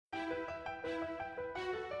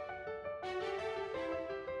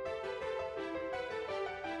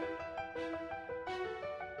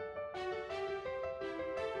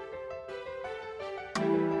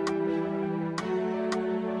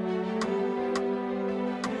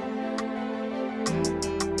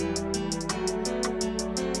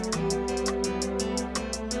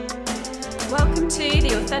to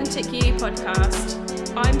the Authentic You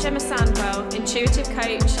podcast. I'm Gemma Sandwell, intuitive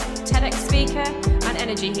coach, TEDx speaker, and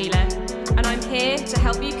energy healer, and I'm here to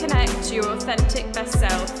help you connect to your authentic best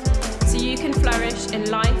self so you can flourish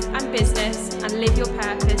in life and business and live your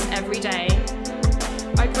purpose every day.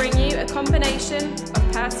 I bring you a combination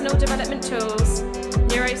of personal development tools,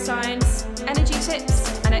 neuroscience, energy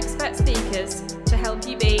tips, and expert speakers to help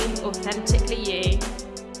you be authentically you.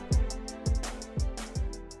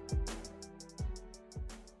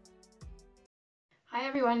 Hi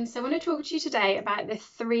everyone, so I want to talk to you today about the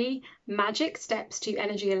 3 magic steps to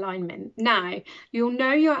energy alignment. Now, you'll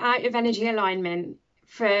know you're out of energy alignment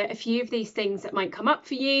for a few of these things that might come up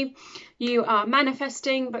for you. You are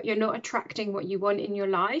manifesting, but you're not attracting what you want in your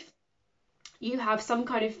life. You have some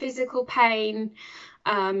kind of physical pain,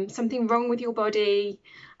 something wrong with your body.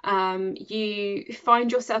 You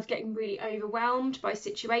find yourself getting really overwhelmed by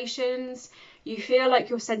situations. You feel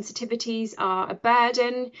like your sensitivities are a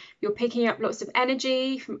burden. You're picking up lots of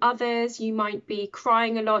energy from others. You might be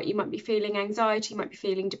crying a lot. You might be feeling anxiety. You might be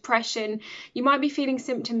feeling depression. You might be feeling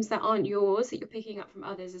symptoms that aren't yours, that you're picking up from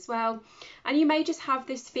others as well. And you may just have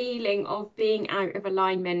this feeling of being out of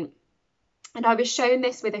alignment. And I was shown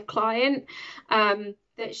this with a client,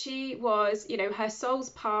 that she was, her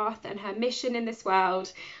soul's path and her mission in this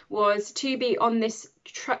world was to be on this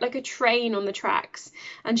like a train on the tracks,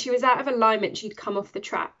 and she was out of alignment. She'd come off the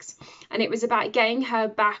tracks, and it was about getting her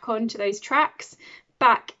back onto those tracks,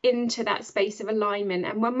 back into that space of alignment.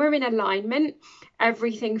 And when we're in alignment,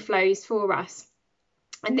 everything flows for us.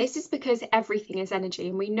 And this is because everything is energy,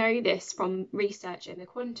 and we know this from research in the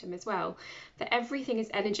quantum as well, that everything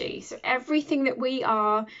is energy. So everything that we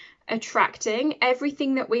are attracting,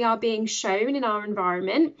 everything that we are being shown in our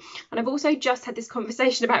environment, and I've also just had this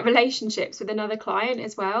conversation about relationships with another client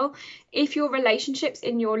as well. If your relationships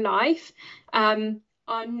in your life are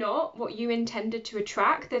not what you intended to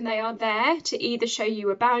attract, then they are there to either show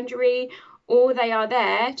you a boundary, or they are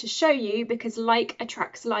there to show you, because like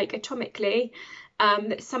attracts like atomically,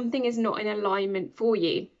 that something is not in alignment for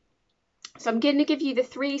you. So I'm going to give you the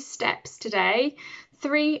 3 steps today,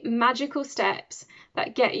 3 magical steps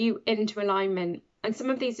that get you into alignment. And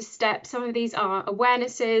some of these are steps, some of these are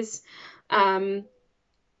awarenesses, but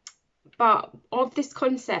of this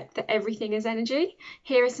concept that everything is energy,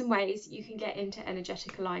 here are some ways you can get into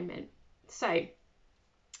energetic alignment. So,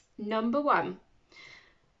 number 1,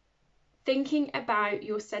 thinking about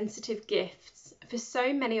your sensitive gifts. For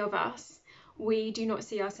so many of us, we do not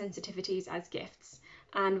see our sensitivities as gifts,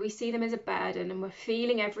 and we see them as a burden, and we're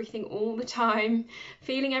feeling everything all the time,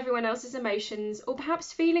 feeling everyone else's emotions, or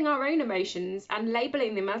perhaps feeling our own emotions and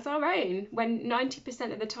labeling them as our own, when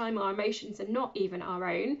 90% of the time our emotions are not even our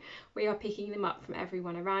own. We are picking them up from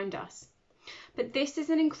everyone around us. But this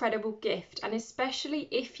is an incredible gift, and especially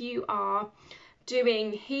if you are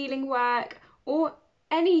doing healing work or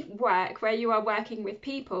any work where you are working with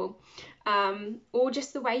people, or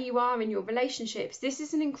just the way you are in your relationships, this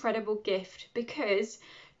is an incredible gift, because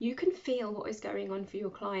you can feel what is going on for your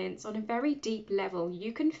clients on a very deep level.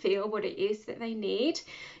 You can feel what it is that they need.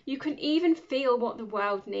 You can even feel what the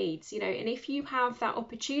world needs, and if you have that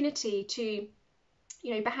opportunity to,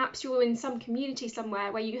 perhaps you're in some community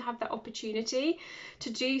somewhere where you have that opportunity to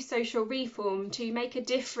do social reform, to make a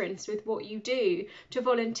difference with what you do, to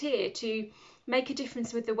volunteer, to make a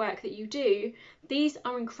difference with the work that you do. These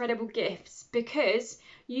are incredible gifts, because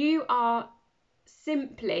you are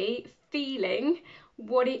simply feeling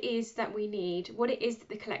what it is that we need, what it is that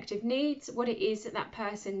the collective needs, what it is that that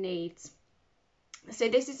person needs. So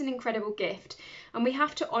this is an incredible gift, and we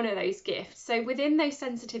have to honor those gifts. So within those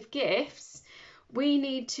sensitive gifts, we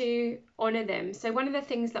need to honor them. So one of the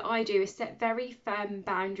things that I do is set very firm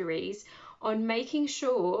boundaries on making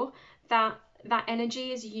sure that that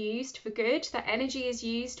energy is used for good, that energy is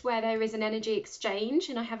used where there is an energy exchange,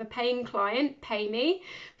 and I have a paying client pay me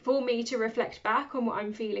for me to reflect back on what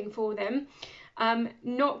I'm feeling for them.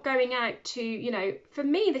 Not going out to, for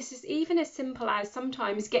me, this is even as simple as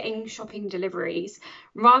sometimes getting shopping deliveries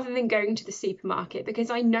rather than going to the supermarket,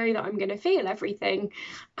 because I know that I'm going to feel everything.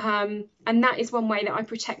 And that is one way that I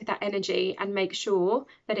protect that energy and make sure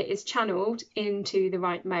that it is channeled into the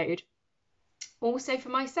right mode. Also for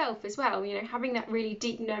myself as well, having that really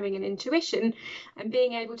deep knowing and intuition, and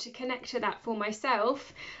being able to connect to that for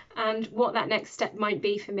myself and what that next step might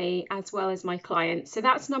be for me as well as my clients. So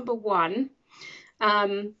that's number 1.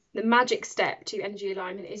 The magic step to energy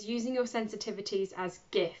alignment is using your sensitivities as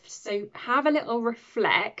gifts. So have a little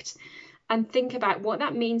reflect and think about what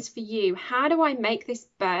that means for you. How do I make this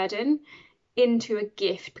burden into a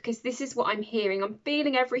gift? Because this is what I'm hearing. I'm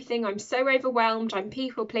feeling everything. I'm so overwhelmed. I'm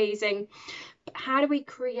people pleasing. But how do we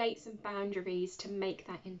create some boundaries to make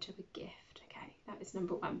that into a gift? Okay, that is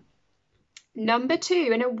number one. Number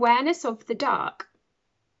two, an awareness of the dark.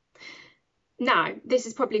 Now, this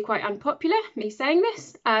is probably quite unpopular, me saying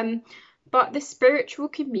this, but the spiritual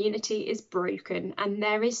community is broken and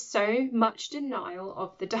there is so much denial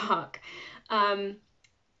of the dark. And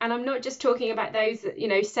I'm not just talking about those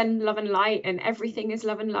that, send love and light and everything is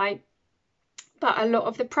love and light, but a lot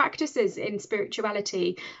of the practices in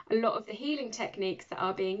spirituality, a lot of the healing techniques that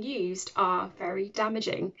are being used are very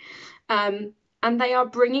damaging. And they are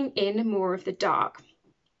bringing in more of the dark.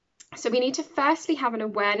 So we need to firstly have an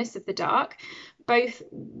awareness of the dark, both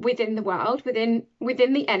within the world, within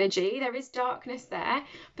the energy. There is darkness there,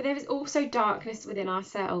 but there is also darkness within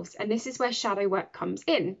ourselves. And this is where shadow work comes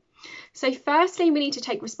in. So firstly, we need to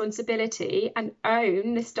take responsibility and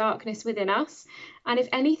own this darkness within us. And if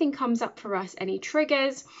anything comes up for us, any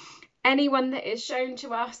triggers, anyone that is shown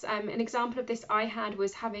to us, an example of this I had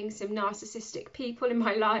was having some narcissistic people in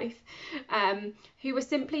my life who were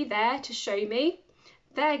simply there to show me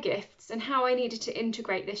their gifts and how I needed to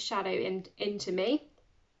integrate this shadow into me.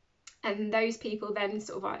 And those people then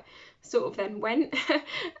sort of then went.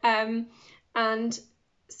 And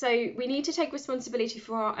so we need to take responsibility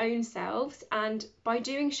for our own selves, and by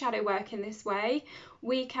doing shadow work in this way,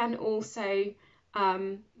 we can also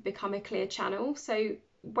become a clear channel. So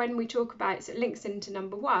when we talk about, so it links into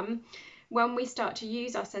number one, when we start to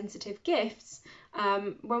use our sensitive gifts,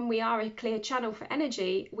 when we are a clear channel for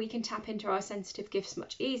energy, we can tap into our sensitive gifts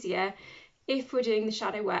much easier. If we're doing the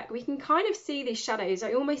shadow work, we can kind of see these shadows.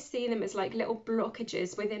 I almost see them as like little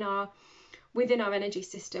blockages within our energy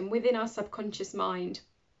system, within our subconscious mind.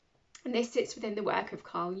 And this sits within the work of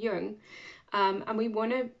Carl Jung. And we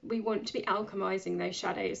want to be alchemizing those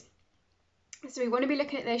shadows. So we want to be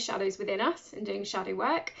looking at those shadows within us and doing shadow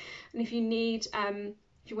work. And if you need,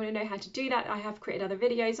 if you want to know how to do that, I have created other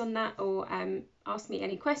videos on that, or ask me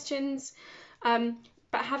any questions.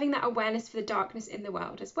 But having that awareness for the darkness in the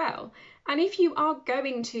world as well. And if you are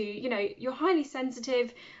going to, you're highly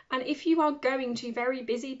sensitive, and if you are going to very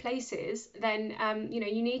busy places, then,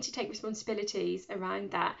 you need to take responsibilities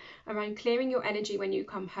around that, around clearing your energy when you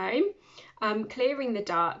come home, clearing the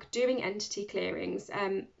dark, doing entity clearings.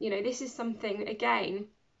 This is something, again,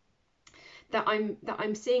 that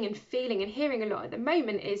I'm seeing and feeling and hearing a lot at the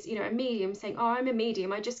moment is, a medium saying, oh, I'm a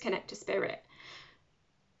medium, I just connect to spirit.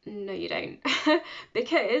 No, you don't.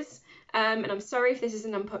 Because, and I'm sorry if this is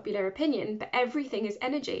an unpopular opinion, but everything is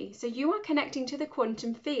energy. So you are connecting to the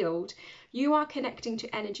quantum field. You are connecting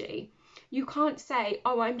to energy. You can't say,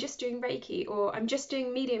 oh, I'm just doing Reiki, or I'm just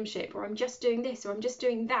doing mediumship, or I'm just doing this, or I'm just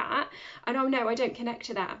doing that, and oh no, I don't connect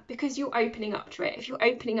to that, because you're opening up to it. If you're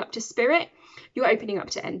opening up to spirit, you're opening up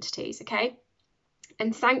to entities, okay?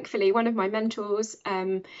 And thankfully, one of my mentors,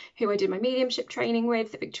 who I did my mediumship training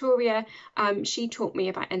with, Victoria, she taught me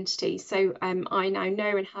about entities. So I now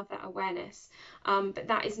know and have that awareness. But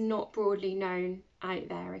that is not broadly known out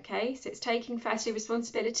there, okay? So it's taking firstly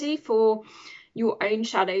responsibility for your own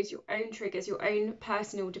shadows, your own triggers, your own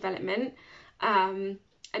personal development, and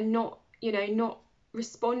not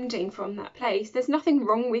responding from that place. There's nothing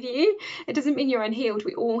wrong with you. It doesn't mean you're unhealed.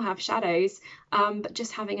 We all have shadows, but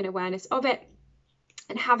just having an awareness of it.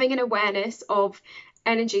 And having an awareness of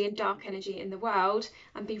energy and dark energy in the world,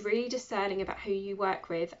 and be really discerning about who you work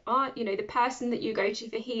with. The person that you go to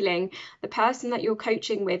for healing, the person that you're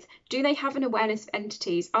coaching with, do they have an awareness of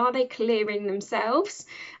entities? Are they clearing themselves?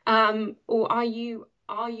 Or are you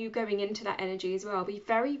going into that energy as well? Be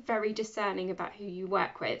very, very discerning about who you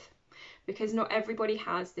work with, because not everybody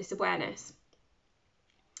has this awareness.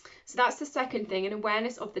 So that's the second thing, an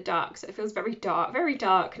awareness of the dark. So it feels very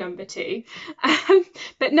dark, number two.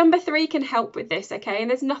 But number three can help with this, okay? And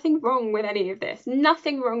there's nothing wrong with any of this.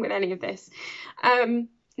 Nothing wrong with any of this.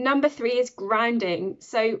 Number three is grounding.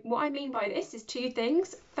 So what I mean by this is two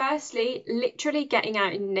things. Firstly, literally getting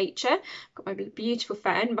out in nature. I've got my beautiful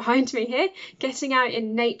fern behind me here. Getting out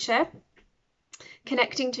in nature.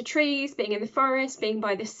 Connecting to trees, being in the forest, being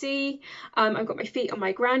by the sea. I've got my feet on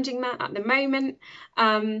my grounding mat at the moment.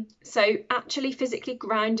 So actually physically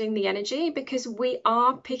grounding the energy, because we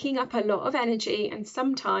are picking up a lot of energy and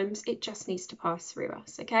sometimes it just needs to pass through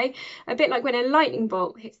us, okay? A bit like when a lightning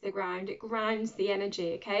bolt hits the ground, it grounds the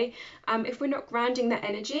energy, okay? If we're not grounding that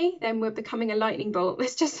energy, then we're becoming a lightning bolt.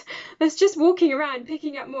 That's just walking around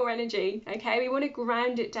picking up more energy, okay? We want to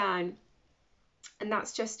ground it down. And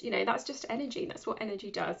that's just energy. That's what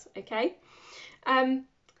energy does, okay? And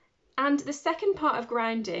the second part of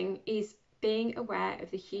grounding is being aware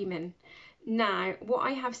of the human. Now, what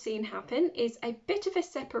I have seen happen is a bit of a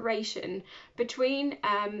separation between,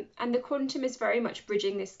 and the quantum is very much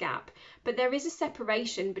bridging this gap, but there is a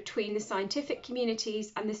separation between the scientific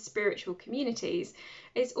communities and the spiritual communities.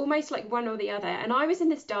 It's almost like one or the other. And I was in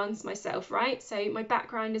this dance myself, right? So my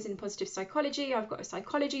background is in positive psychology. I've got a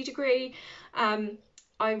psychology degree.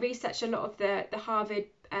 I researched a lot of the Harvard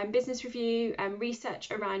Business Review research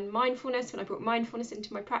around mindfulness when I brought mindfulness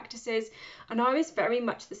into my practices, and I was very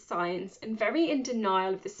much the science and very in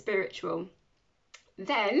denial of the spiritual.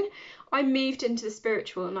 Then I moved into the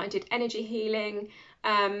spiritual and I did energy healing,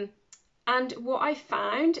 and what I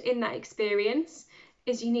found in that experience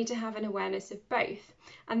is you need to have an awareness of both.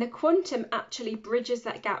 And the quantum actually bridges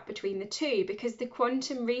that gap between the two, because the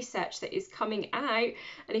quantum research that is coming out,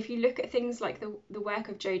 and if you look at things like the work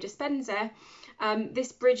of Joe Dispenza,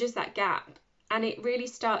 this bridges that gap, and it really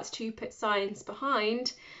starts to put science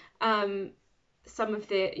behind some of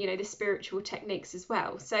the, the spiritual techniques as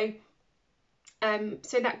well. So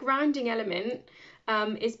that grounding element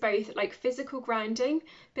is both like physical grounding,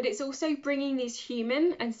 but it's also bringing these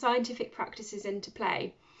human and scientific practices into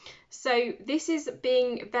play. So this is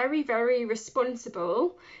being very, very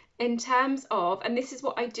responsible in terms of, and this is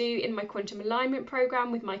what I do in my quantum alignment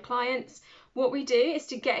program with my clients. What we do is,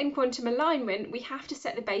 to get in quantum alignment, we have to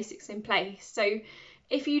set the basics in place. So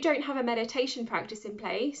if you don't have a meditation practice in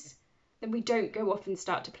place, then we don't go off and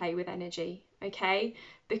start to play with energy, okay?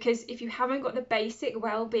 Because if you haven't got the basic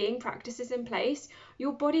well-being practices in place,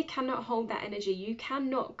 your body cannot hold that energy. You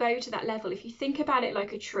cannot go to that level. If you think about it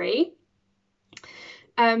like a tree,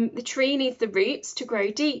 the tree needs the roots to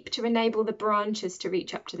grow deep to enable the branches to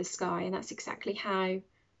reach up to the sky, and that's exactly how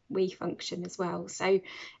we function as well. So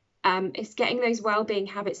it's getting those well-being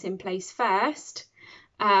habits in place first,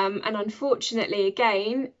 and unfortunately,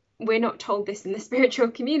 again, we're not told this in the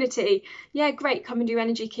spiritual community. Yeah, great, come and do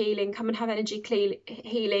energy healing, come and have energy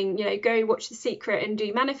healing, go watch The Secret and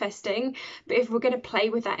do manifesting. But if we're going to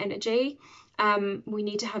play with that energy, we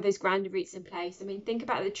need to have those grounded roots in place. I mean, think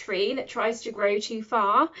about the tree that tries to grow too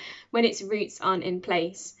far when its roots aren't in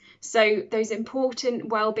place. So those important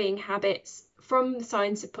well-being habits from the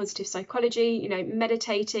science of positive psychology,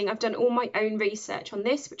 meditating. I've done all my own research on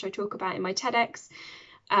this, which I talk about in my TEDx.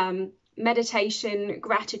 Meditation,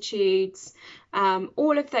 gratitudes,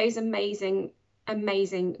 all of those amazing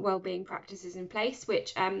well-being practices in place,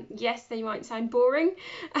 which yes, they might sound boring,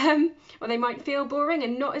 or they might feel boring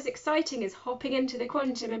and not as exciting as hopping into the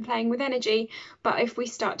quantum and playing with energy. But if we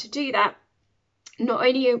start to do that, not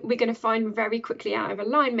only are we going to find we're very quickly out of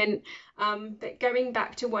alignment, but going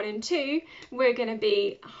back to 1 and 2, we're going to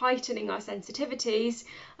be heightening our sensitivities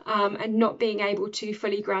and not being able to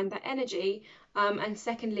fully ground that energy. And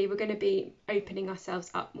secondly, we're going to be opening ourselves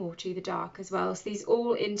up more to the dark as well. So these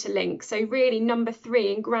all interlink. So really, number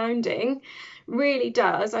 3 in grounding really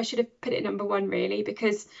does, I should have put it number 1 really,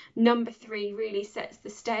 because number 3 really sets the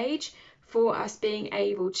stage for us being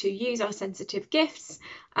able to use our sensitive gifts,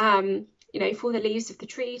 for the leaves of the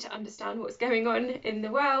tree to understand what's going on in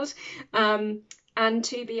the world, and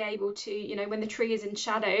to be able to, when the tree is in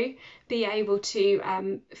shadow, be able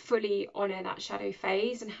to fully honour that shadow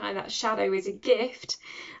phase and how that shadow is a gift,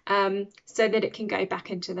 so that it can go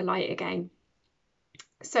back into the light again.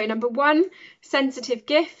 So number 1, sensitive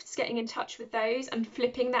gifts, getting in touch with those and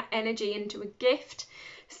flipping that energy into a gift,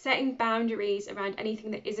 setting boundaries around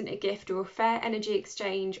anything that isn't a gift or a fair energy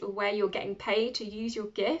exchange, or where you're getting paid to use your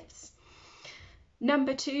gifts.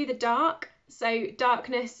 Number 2, the dark. So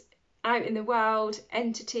darkness out in the world,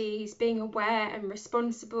 entities, being aware and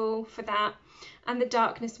responsible for that, and the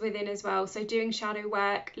darkness within as well. So doing shadow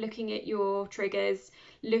work, looking at your triggers,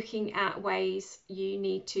 looking at ways you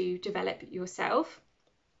need to develop yourself.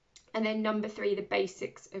 And then number 3, the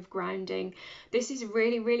basics of grounding. This is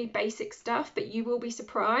really, really basic stuff, but you will be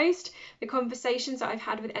surprised the conversations that I've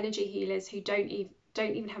had with energy healers who don't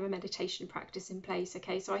even have a meditation practice in place.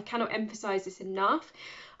 Okay, so I cannot emphasize this enough.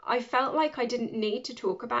 I felt like I didn't need to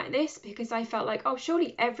talk about this, because I felt like, oh,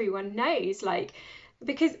 surely everyone knows, like,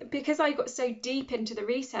 because I got so deep into the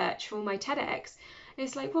research for my TEDx,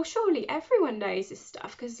 it's like, well, surely everyone knows this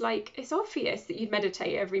stuff, because like it's obvious that you'd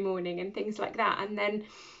meditate every morning and things like that. And then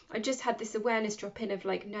I just had this awareness drop in of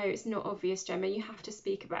like, no, it's not obvious, Gemma, you have to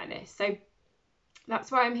speak about this. So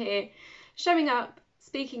that's why I'm here, showing up,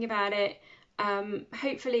 speaking about it.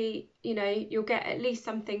 Hopefully, you'll get at least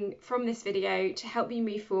something from this video to help you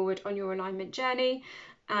move forward on your alignment journey.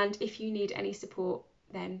 And if you need any support,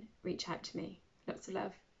 then reach out to me. Lots of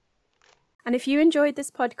love. And if you enjoyed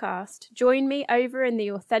this podcast, join me over in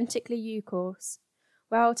the Authentically You course,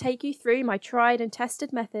 where I'll take you through my tried and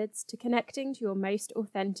tested methods to connecting to your most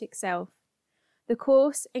authentic self. The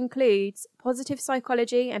course includes positive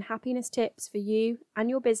psychology and happiness tips for you and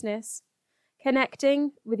your business,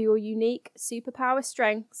 connecting with your unique superpower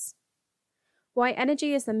strengths, why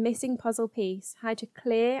energy is the missing puzzle piece, how to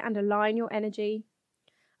clear and align your energy,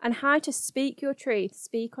 and how to speak your truth,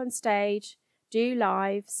 speak on stage, do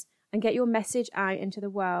lives, and get your message out into the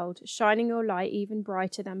world, shining your light even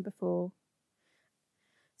brighter than before.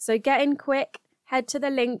 So get in quick, head to the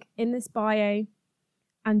link in this bio,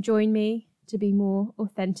 and join me to be more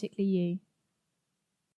authentically you.